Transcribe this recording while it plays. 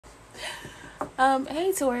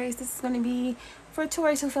Hey Taurus, this is going to be for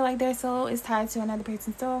Taurus who feel like their soul is tied to another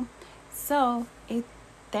person's soul. So, if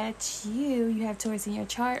that's you have Taurus in your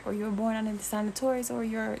chart, or you were born under the sign of Taurus, or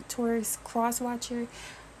you're a Taurus cross watcher,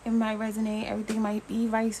 it might resonate. Everything might be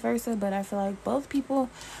vice versa, but I feel like both people,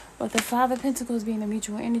 with the Five of Pentacles being the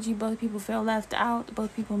mutual energy, both people feel left out.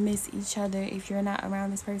 Both people miss each other. If you're not around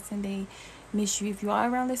this person, they miss you. If you are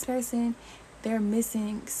around this person, they're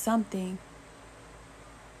missing something.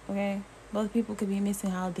 Okay? Both people could be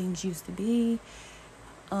missing how things used to be.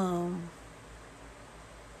 Both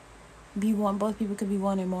people could be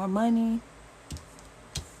wanting more money.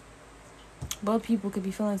 Both people could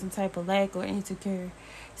be feeling some type of lack or insecure.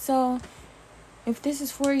 So, if this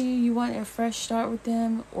is for you, you want a fresh start with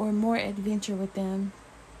them, or more adventure with them,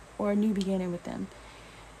 or a new beginning with them.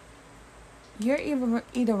 You're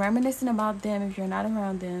either reminiscing about them if you're not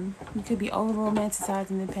around them. You could be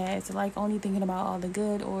over-romanticizing the past, like only thinking about all the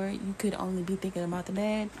good, or you could only be thinking about the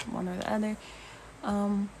bad, one or the other.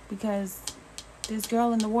 Because this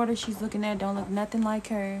girl in the water she's looking at don't look nothing like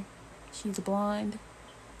her. She's blonde.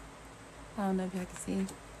 I don't know if y'all can see.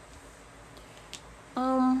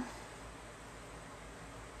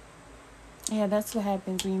 Yeah, that's what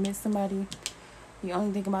happens when you miss somebody. You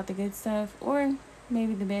only think about the good stuff, or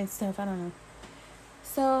maybe the bad stuff. I don't know.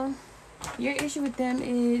 So, your issue with them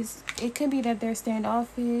is, it could be that they're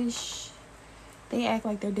standoffish. They act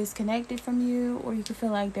like they're disconnected from you, or you could feel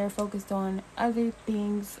like they're focused on other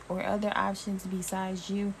things or other options besides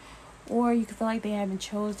you, or you could feel like they haven't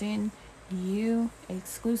chosen you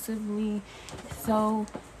exclusively. So,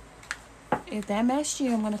 if that matched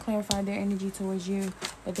you, I'm going to clarify their energy towards you,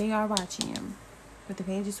 but they are watching you. With the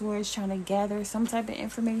Page of Swords, trying to gather some type of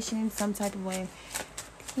information, some type of way.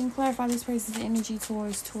 Can you clarify this person's energy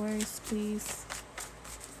towards Taurus, please?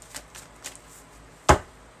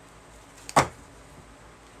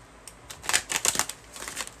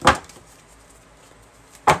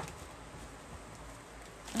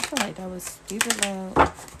 I feel like that was stupid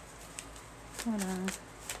loud. Hold on.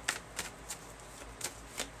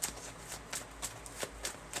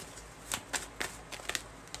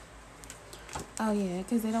 Oh yeah,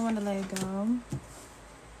 because they don't want to let it go.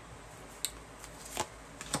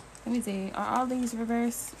 Let me see. Are all these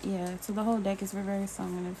reversed? Yeah, so the whole deck is reversed, so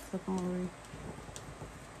I'm going to flip them over.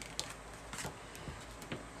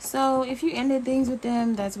 So, if you ended things with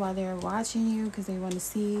them, that's why they're watching you, because they want to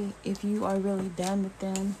see if you are really done with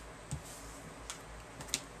them.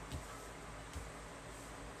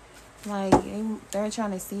 Like, they're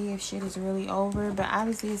trying to see if shit is really over, but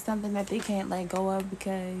obviously it's something that they can't let go of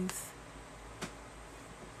because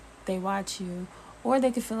they watch you. Or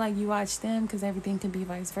they could feel like you watch them, because everything could be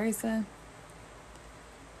vice versa.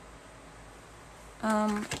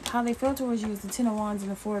 How they feel towards you is the Ten of Wands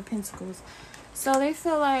and the Four of Pentacles. So they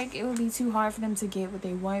feel like it would be too hard for them to get what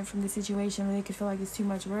they want from the situation, or they could feel like it's too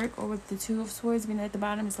much work. Or with the Two of Swords being at the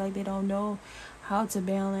bottom, it's like they don't know how to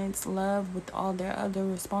balance love with all their other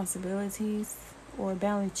responsibilities, or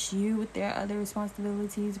balance you with their other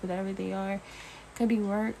responsibilities, whatever they are. Could be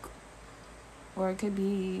work, or it could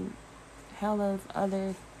be hell of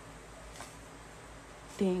other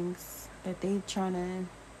things that they trying to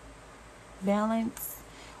balance,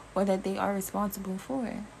 or that they are responsible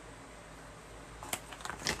for.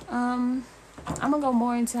 I'm gonna go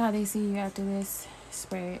more into how they see you after this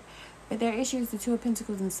spread, but their issue is the Two of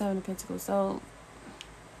Pentacles and the Seven of Pentacles. So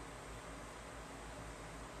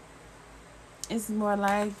it's more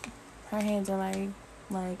like her hands are like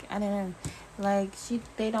I don't know, like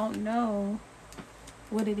they don't know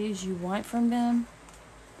what it is you want from them,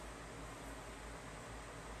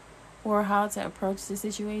 or how to approach the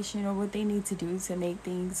situation, or what they need to do to make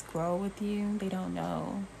things grow with you. They don't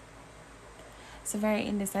know. It's a very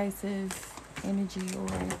indecisive energy, or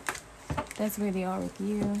that's where they are with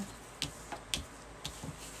you.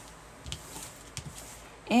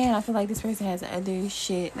 And I feel like this person has other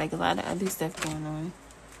shit, like a lot of other stuff going on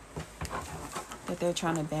that they're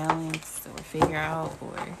trying to balance or figure out,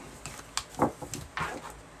 or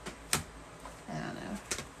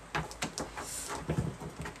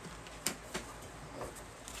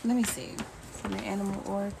let me see. From the Animal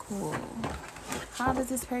Oracle. How does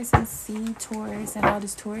this person see Taurus, and how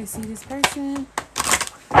does Taurus see this person?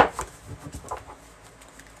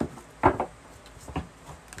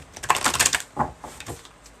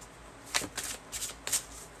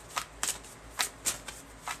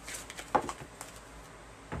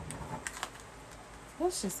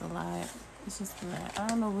 That's just a lot. It's just a lot. I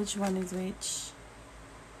don't know which one is which.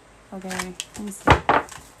 Okay, let me see.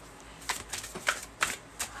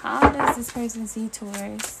 How does this person see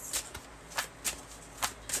Taurus?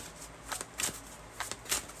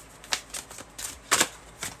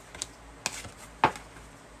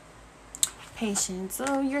 Patience.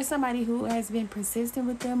 So you're somebody who has been persistent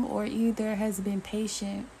with them, or either has been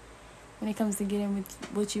patient when it comes to getting with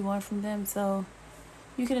what you want from them. So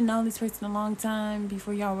you could have known this person a long time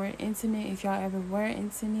before y'all were intimate, if y'all ever were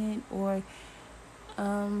intimate, or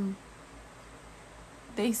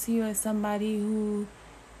they see you as somebody who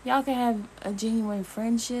y'all can have a genuine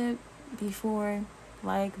friendship before,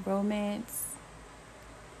 like, romance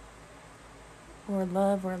or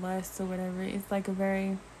love or lust or whatever. It's like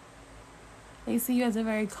they see you as a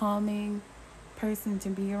very calming person to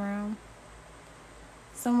be around.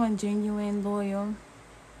 Someone genuine, loyal.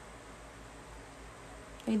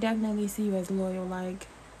 They definitely see you as loyal. Like,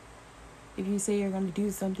 if you say you're going to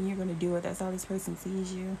do something, you're going to do it. That's how this person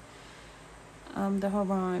sees you. The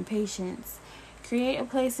Haran, patience. Create a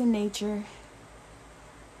place in nature.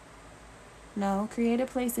 No, create a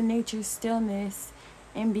place in nature's stillness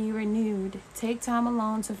and be renewed. Take time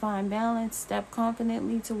alone to find balance. Step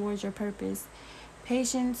confidently towards your purpose.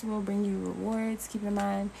 Patience will bring you rewards. Keep in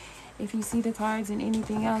mind, if you see the cards and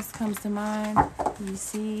anything else comes to mind, you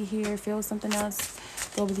see, hear, feel something else,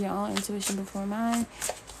 go with your own intuition before mine.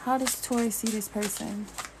 How does Taurus see this person?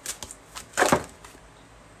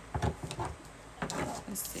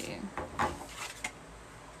 Let's see.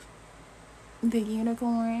 The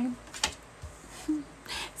unicorn.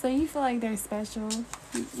 So you feel like they're special.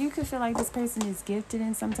 You could feel like this person is gifted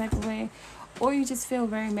in some type of way, or you just feel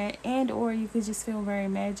very or you could just feel very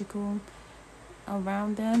magical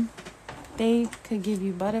around them. They could give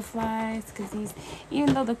you butterflies, because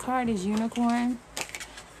even though the card is unicorn,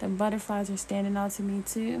 the butterflies are standing out to me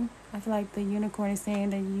too. I feel like the unicorn is saying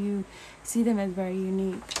that you see them as very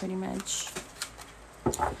unique, pretty much.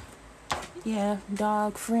 Yeah,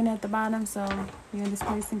 dog, friend at the bottom. So you and this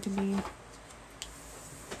person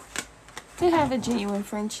could have a genuine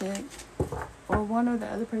friendship, or one or the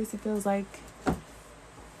other person feels like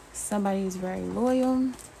somebody is very loyal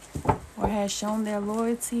or has shown their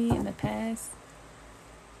loyalty in the past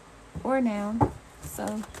or now. So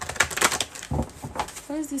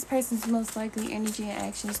what is this person's most likely energy and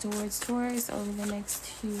actions towards Taurus over the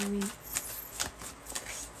next 2 weeks?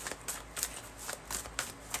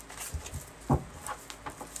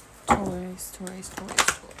 Taurus.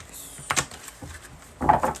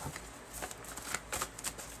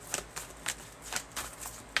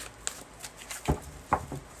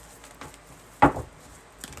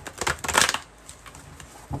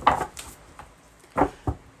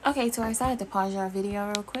 Okay, Taurus, I had to pause your video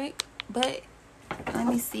real quick, but let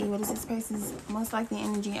me see, what is this person's most likely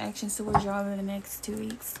energy and actions towards you over the next 2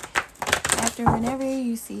 weeks? Whenever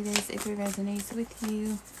you see this, if it resonates with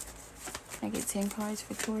you, I get 10 cards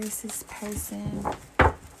for Taurus's person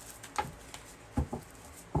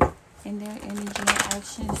and their energy and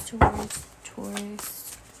actions towards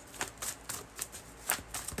Taurus.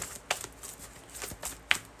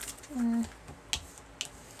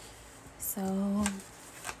 So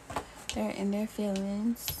they're in their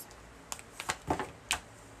feelings.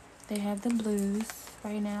 They have the blues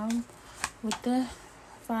right now with the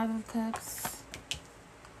 5 of Cups.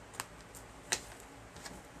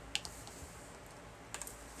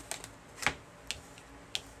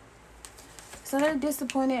 So they're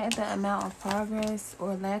disappointed at the amount of progress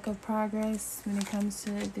or lack of progress when it comes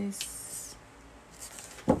to this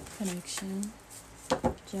connection.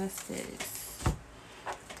 Justice.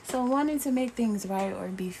 So wanting to make things right or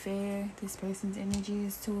be fair, this person's energy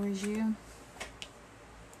is towards you.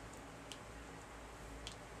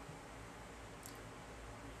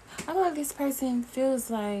 I feel like this person feels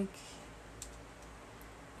like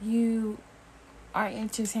you are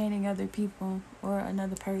entertaining other people or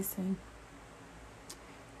another person.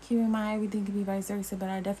 Keep in mind, everything could be vice versa, but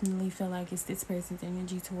I definitely feel like it's this person's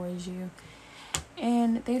energy towards you.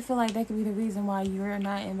 And they feel like that could be the reason why you're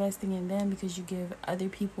not investing in them, because you give other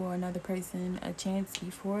people or another person a chance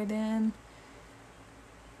before them.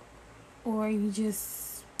 Or you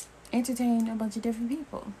just entertain a bunch of different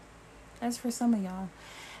people. That's for some of y'all.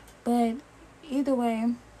 But either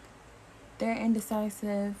way, they're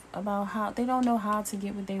indecisive about how, they don't know how to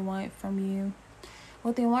get what they want from you.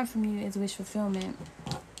 What they want from you is wish fulfillment.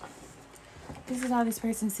 This is how this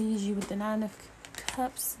person sees you with the 9 of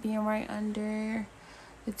Cups being right under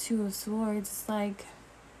the 2 of Swords. It's like,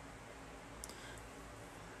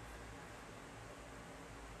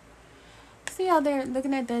 see how they're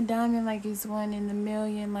looking at that diamond like it's 1 in a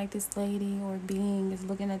million, like this lady or being is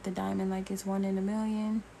looking at the diamond like it's 1 in a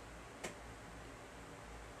million.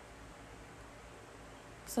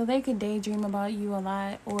 So they could daydream about you a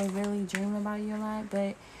lot or really dream about you a lot,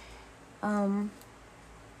 but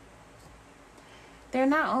they're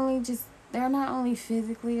not only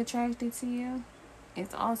physically attracted to you,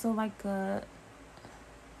 it's also like a,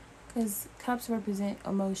 because cups represent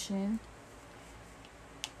emotion.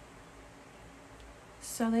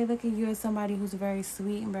 So they look at you as somebody who's very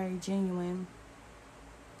sweet and very genuine.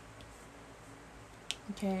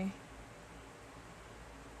 Okay.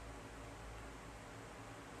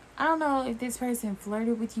 I don't know if this person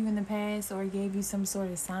flirted with you in the past or gave you some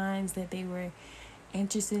sort of signs that they were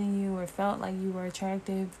interested in you or felt like you were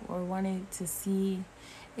attractive or wanted to see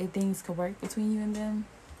if things could work between you and them.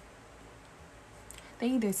 They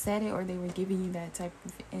either said it or they were giving you that type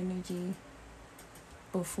of energy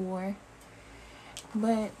before.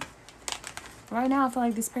 But right now I feel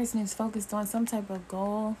like this person is focused on some type of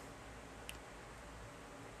goal.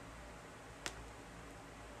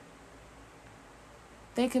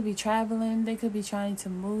 They could be traveling, they could be trying to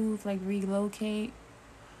move, like relocate,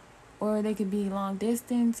 or they could be long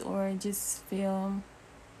distance, or just feel,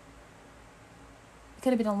 it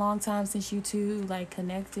could have been a long time since you two like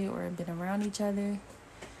connected or been around each other,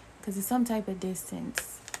 because it's some type of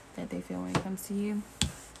distance that they feel when it comes to you.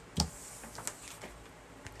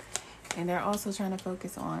 And they're also trying to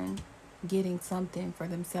focus on getting something for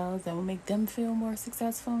themselves that will make them feel more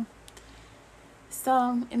successful.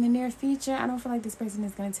 So, in the near future, I don't feel like this person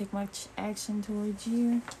is going to take much action towards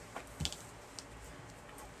you.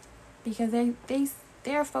 Because they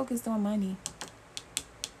are focused on money.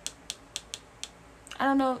 I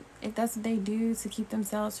don't know if that's what they do to keep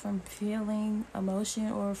themselves from feeling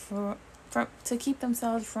emotion, or to keep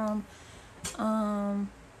themselves from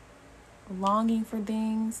longing for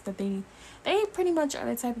things that they pretty much are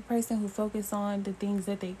the type of person who focus on the things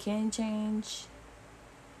that they can change.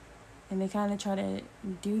 And they kind of try to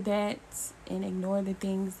do that and ignore the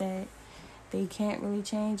things that they can't really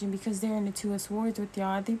change. And because they're in the Two of Swords with y'all,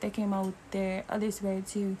 I think they came out with their other spread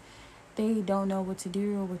too. They don't know what to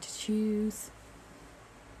do or what to choose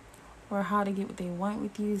or how to get what they want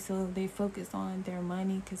with you. So they focus on their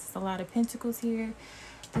money, because it's a lot of pentacles here.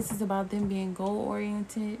 This is about them being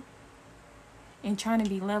goal-oriented and trying to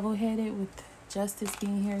be level-headed, with justice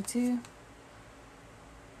being here too.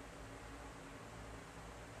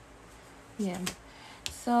 Yeah,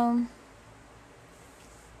 so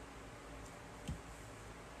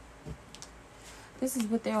this is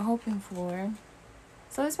what they're hoping for.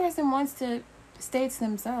 So this person wants to stay to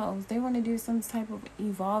themselves. They want to do some type of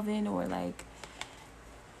evolving or like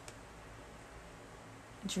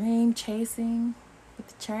dream chasing with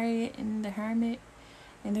the Chariot and the Hermit.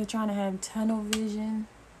 And they're trying to have tunnel vision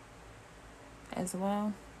as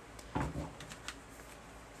well.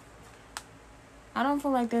 I don't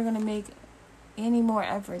feel like they're going to make any more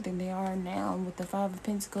effort than they are now with the Five of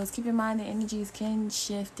Pentacles. Keep in mind the energies can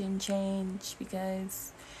shift and change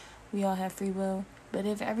because we all have free will. But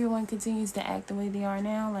if everyone continues to act the way they are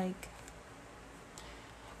now, like,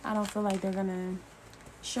 I don't feel like they're going to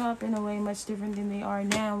show up in a way much different than they are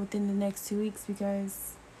now within the next 2 weeks,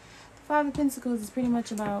 because the Five of Pentacles is pretty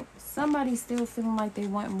much about somebody still feeling like they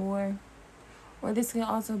want more. Or this could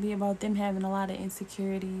also be about them having a lot of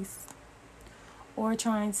insecurities, or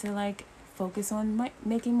trying to like focus on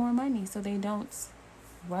making more money so they don't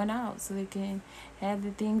run out, so they can have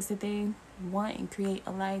the things that they want and create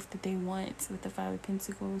a life that they want with the Five of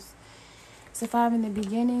Pentacles. It's a 5 in the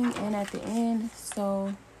beginning and at the end,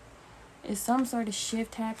 so it's some sort of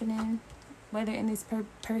shift happening, whether in this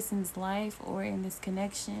person's life or in this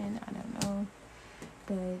connection. I don't know,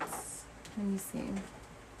 but let me see.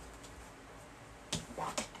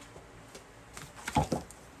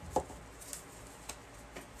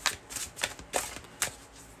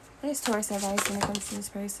 What is Taurus advice when it comes to this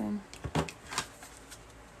person?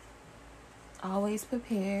 Always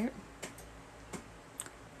prepared.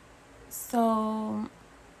 So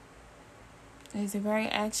there's a very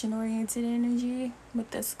action-oriented energy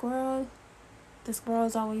with the squirrel. The squirrel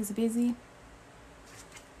is always busy.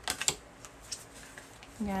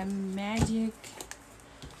 You got magic.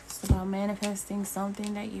 It's about manifesting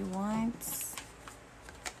something that you want.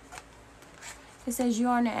 It says you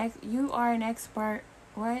are an expert.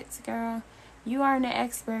 What, girl? You are an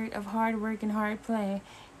expert of hard work and hard play.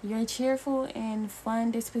 Your cheerful and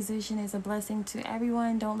fun disposition is a blessing to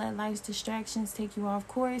everyone. Don't let life's distractions take you off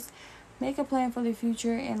course. Make a plan for the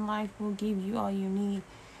future, and life will give you all you need.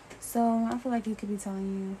 So I feel like you could be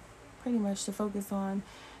telling you pretty much to focus on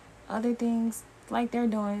other things like they're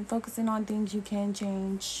doing. Focusing on things you can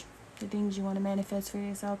change, the things you want to manifest for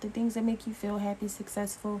yourself, the things that make you feel happy,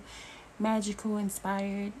 successful, magical,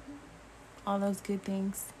 inspired, all those good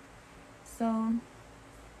things. So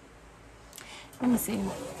let me see.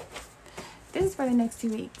 This is for the next 2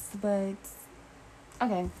 weeks, but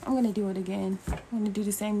okay, I'm gonna do it again. I'm gonna do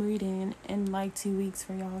the same reading in like 2 weeks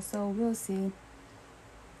for y'all, so we'll see.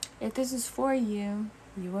 If this is for you,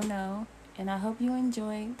 you will know. And I hope you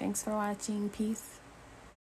enjoy. Thanks for watching. Peace.